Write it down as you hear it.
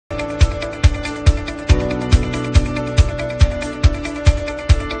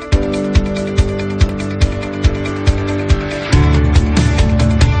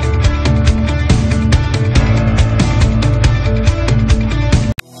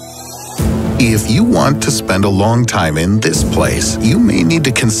If you want to spend a long time in this place, you may need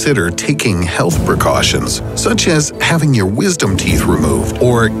to consider taking health precautions, such as having your wisdom teeth removed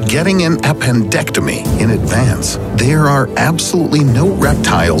or getting an appendectomy in advance. There are absolutely no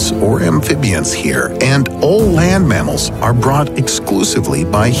reptiles or amphibians here, and all land mammals are brought exclusively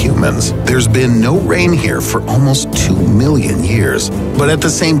by humans. There's been no rain here for almost 2 million years, but at the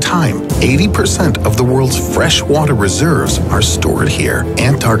same time, 80% of the world's freshwater reserves are stored here.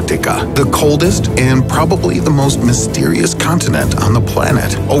 Antarctica, the coldest and probably the most mysterious continent on the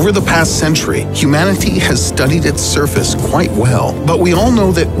planet. Over the past century, humanity has studied its surface quite well, but we all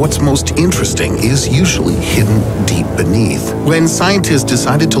know that what's most interesting is usually hidden deep beneath. When scientists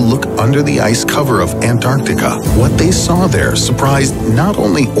decided to look under the ice cover of Antarctica, what they saw there surprised not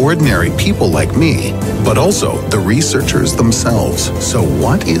only ordinary people like me, but also the researchers themselves. So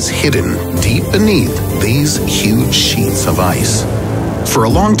what is hidden deep beneath these huge sheets of ice? For a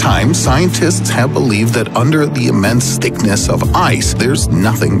long time, scientists have believed that under the immense thickness of ice, there's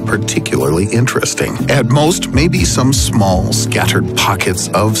nothing particularly interesting. At most, maybe some small, scattered pockets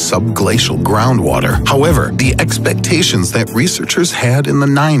of subglacial groundwater. However, the expectations that researchers had in the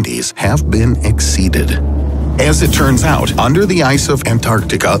 90s have been exceeded. As it turns out, under the ice of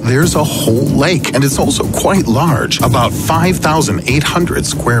Antarctica, there's a whole lake, and it's also quite large, about 5,800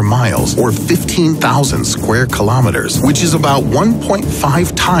 square miles, or 15,000 square kilometers, which is about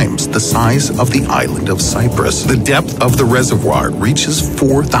 1.5 times the size of the island of Cyprus. The depth of the reservoir reaches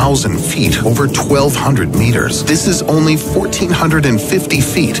 4,000 feet, over 1,200 meters. This is only 1,450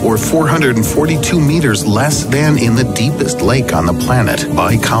 feet, or 442 meters less than in the deepest lake on the planet,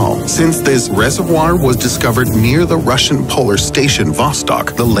 Baikal. Since this reservoir was discovered near the Russian polar station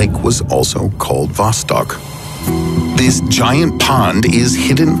Vostok, the lake was also called Vostok. This giant pond is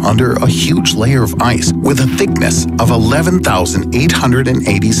hidden under a huge layer of ice with a thickness of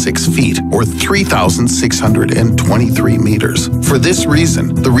 11,886 feet, or 3,623 meters. For this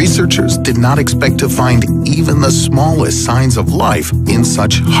reason, the researchers did not expect to find even the smallest signs of life in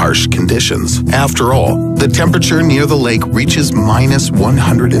such harsh conditions. After all, the temperature near the lake reaches minus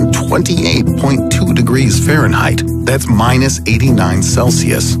 128.2 degrees Fahrenheit. That's minus 89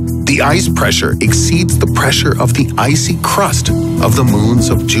 Celsius. The ice pressure exceeds the pressure of the icy crust of the moons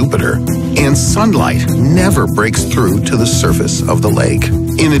of Jupiter, and sunlight never breaks through to the surface of the lake.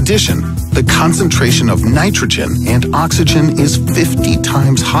 In addition, the concentration of nitrogen and oxygen is 50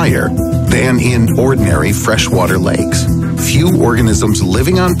 times higher than in ordinary freshwater lakes. Few organisms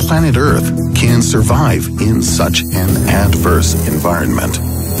living on planet Earth can survive in such an adverse environment.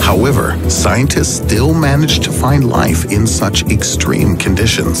 However, scientists still managed to find life in such extreme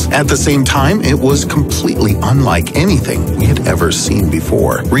conditions. At the same time, it was completely unlike anything we had ever seen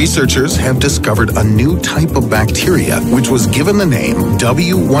before. Researchers have discovered a new type of bacteria, which was given the name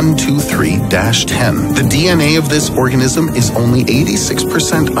W123-10. The DNA of this organism is only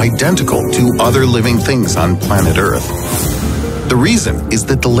 86% identical to other living things on planet Earth. The reason is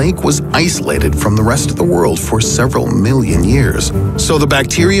that the lake was isolated from the rest of the world for several million years, so the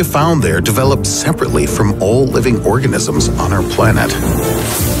bacteria found there developed separately from all living organisms on our planet.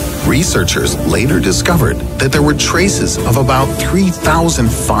 Researchers later discovered that there were traces of about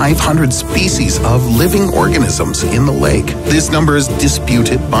 3,500 species of living organisms in the lake. This number is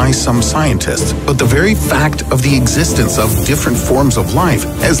disputed by some scientists, but the very fact of the existence of different forms of life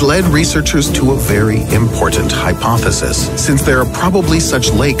has led researchers to a very important hypothesis. Since there are probably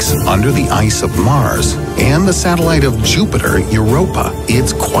such lakes under the ice of Mars and the satellite of Jupiter, Europa,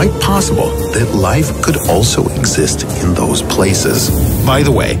 it's quite possible that life could also exist in those places. By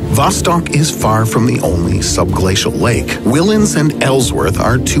the way, Vostok is far from the only subglacial lake. Willans and Ellsworth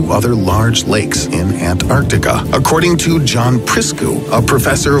are two other large lakes in Antarctica. According to John Priscu, a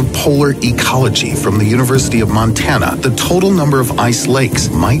professor of polar ecology from the University of Montana, the total number of ice lakes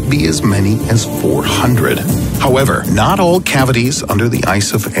might be as many as 400. However, not all cavities under the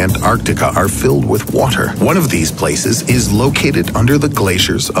ice of Antarctica are filled with water. One of these places is located under the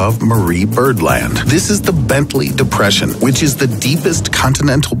glaciers of Marie Byrd Land. This is the Bentley Depression, which is the deepest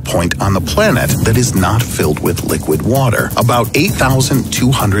continental point on the planet that is not filled with liquid water, about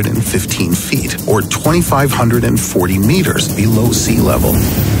 8,215 feet, or 2,540 meters below sea level.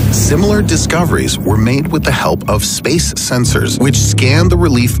 Similar discoveries were made with the help of space sensors, which scanned the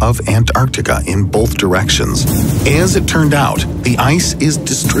relief of Antarctica in both directions. As it turned out, the ice is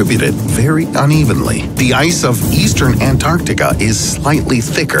distributed very unevenly. The ice of eastern Antarctica is slightly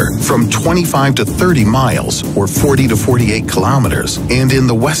thicker, from 25 to 30 miles, or 40 to 48 kilometers, and in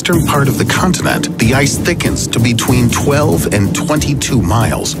the western part of the continent, the ice thickens to between 12 and 22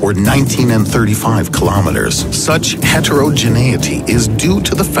 miles, or 19 and 35 kilometers. Such heterogeneity is due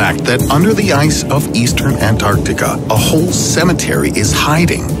to the fact fact that under the ice of eastern Antarctica, a whole cemetery is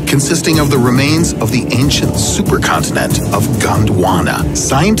hiding, consisting of the remains of the ancient supercontinent of Gondwana.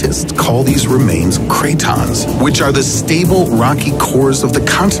 Scientists call these remains cratons, which are the stable rocky cores of the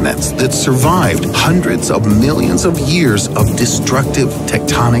continents that survived hundreds of millions of years of destructive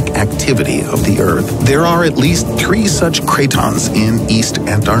tectonic activity of the Earth. There are at least 3 such cratons in East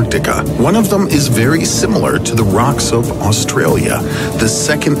Antarctica. One of them is very similar to the rocks of Australia, the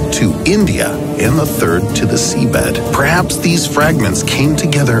second to India, and the third to the seabed. Perhaps these fragments came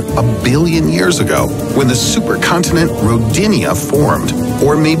together a billion years ago when the supercontinent Rodinia formed,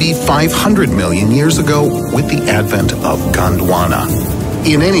 or maybe 500 million years ago with the advent of Gondwana.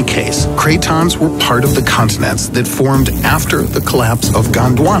 In any case, cratons were part of the continents that formed after the collapse of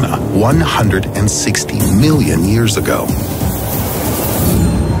Gondwana 160 million years ago.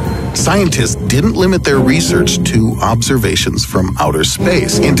 Scientists didn't limit their research to observations from outer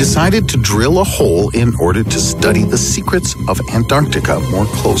space and decided to drill a hole in order to study the secrets of Antarctica more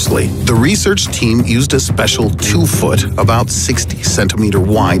closely. The research team used a special 2-foot, about 60-centimeter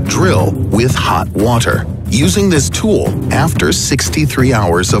wide drill with hot water. Using this tool, after 63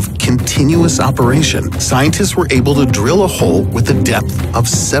 hours of continuous operation, scientists were able to drill a hole with a depth of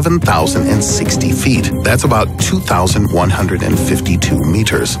 7,060 feet. That's about 2,152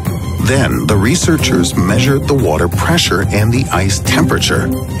 meters. Then, the researchers measured the water pressure and the ice temperature,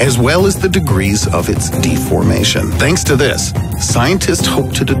 as well as the degrees of its deformation. Thanks to this, scientists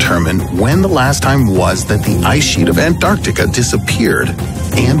hope to determine when the last time was that the ice sheet of Antarctica disappeared,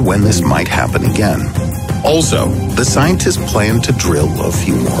 and when this might happen again. Also, the scientists plan to drill a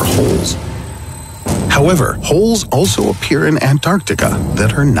few more holes. However, holes also appear in Antarctica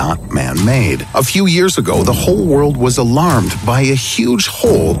that are not man-made. A few years ago, the whole world was alarmed by a huge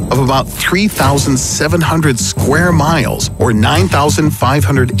hole of about 3,700 square miles, or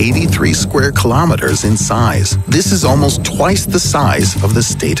 9,583 square kilometers in size. This is almost twice the size of the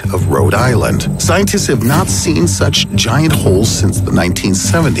state of Rhode Island. Scientists have not seen such giant holes since the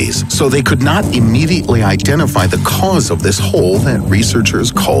 1970s, so they could not immediately identify the cause of this hole that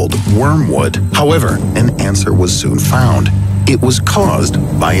researchers called wormwood. However, an answer was soon found. It was caused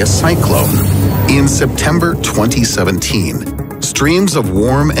by a cyclone. In September 2017, streams of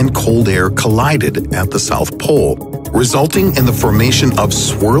warm and cold air collided at the South Pole, resulting in the formation of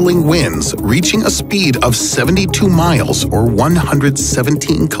swirling winds reaching a speed of 72 miles or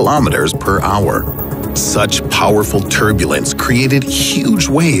 117 kilometers per hour. Such powerful turbulence created huge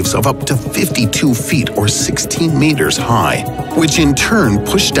waves of up to 52 feet or 16 meters high, which in turn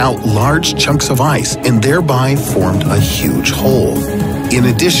pushed out large chunks of ice and thereby formed a huge hole. In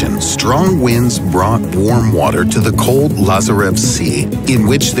addition, strong winds brought warm water to the cold Lazarev Sea, in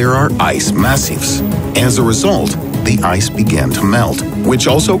which there are ice massifs. As a result, the ice began to melt, which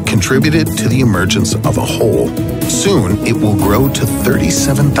also contributed to the emergence of a hole. Soon, it will grow to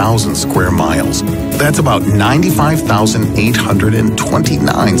 37,000 square miles. That's about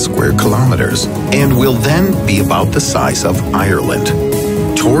 95,829 square kilometers, and will then be about the size of Ireland.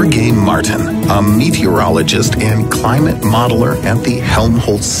 Torgay Martin, a meteorologist and climate modeler at the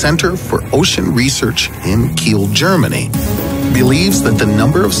Helmholtz Center for Ocean Research in Kiel, Germany, believes that the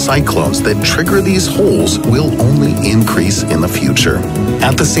number of cyclones that trigger these holes will only increase in the future.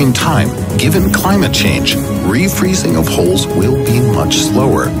 At the same time, given climate change, refreezing of holes will be much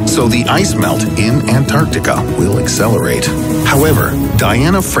slower, so the ice melt in Antarctica will accelerate. However,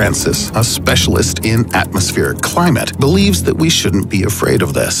 Diana Francis, a specialist in atmospheric climate, believes that we shouldn't be afraid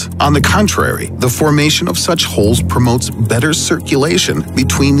of this. On the contrary, the formation of such holes promotes better circulation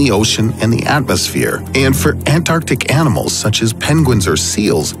between the ocean and the atmosphere, and for Antarctic animals such as penguins or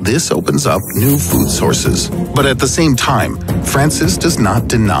seals, this opens up new food sources. But at the same time, Francis does not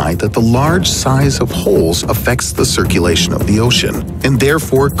deny that the large size of holes affects the circulation of the ocean, and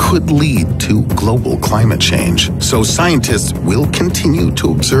therefore could lead to global climate change. So scientists will continue to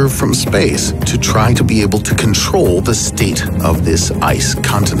observe from space to try to be able to control the state of this ice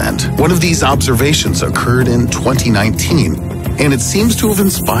continent. One of these observations occurred in 2019, and it seems to have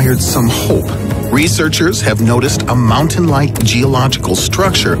inspired some hope. Researchers have noticed a mountain-like geological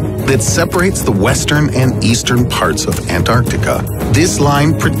structure that separates the western and eastern parts of Antarctica. This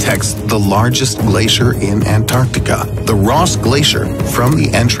line protects the largest glacier in Antarctica, the Ross Glacier, from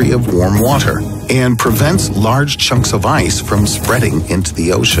the entry of warm water, and prevents large chunks of ice from spreading into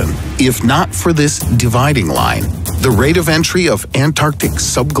the ocean. If not for this dividing line, the rate of entry of Antarctic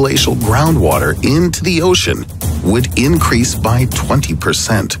subglacial groundwater into the ocean would increase by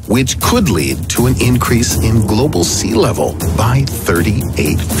 20%, which could lead to an increase in global sea level by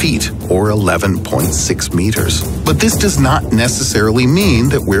 38 feet, or 11.6 meters. But this does not necessarily mean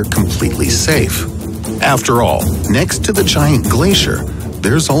that we're completely safe. After all, next to the giant glacier,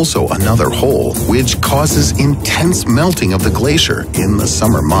 there's also another hole, which causes intense melting of the glacier in the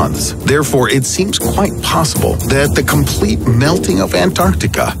summer months. Therefore, it seems quite possible that the complete melting of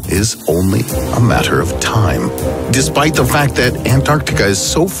Antarctica is only a matter of time. Despite the fact that Antarctica is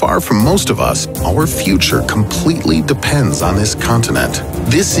so far from most of us, our future completely depends on this continent.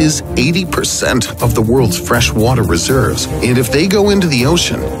 This is 80% of the world's freshwater reserves, and if they go into the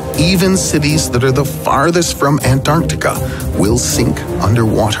ocean, even cities that are the farthest from Antarctica will sink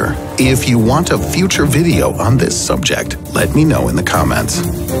underwater. If you want a future video on this subject, let me know in the comments.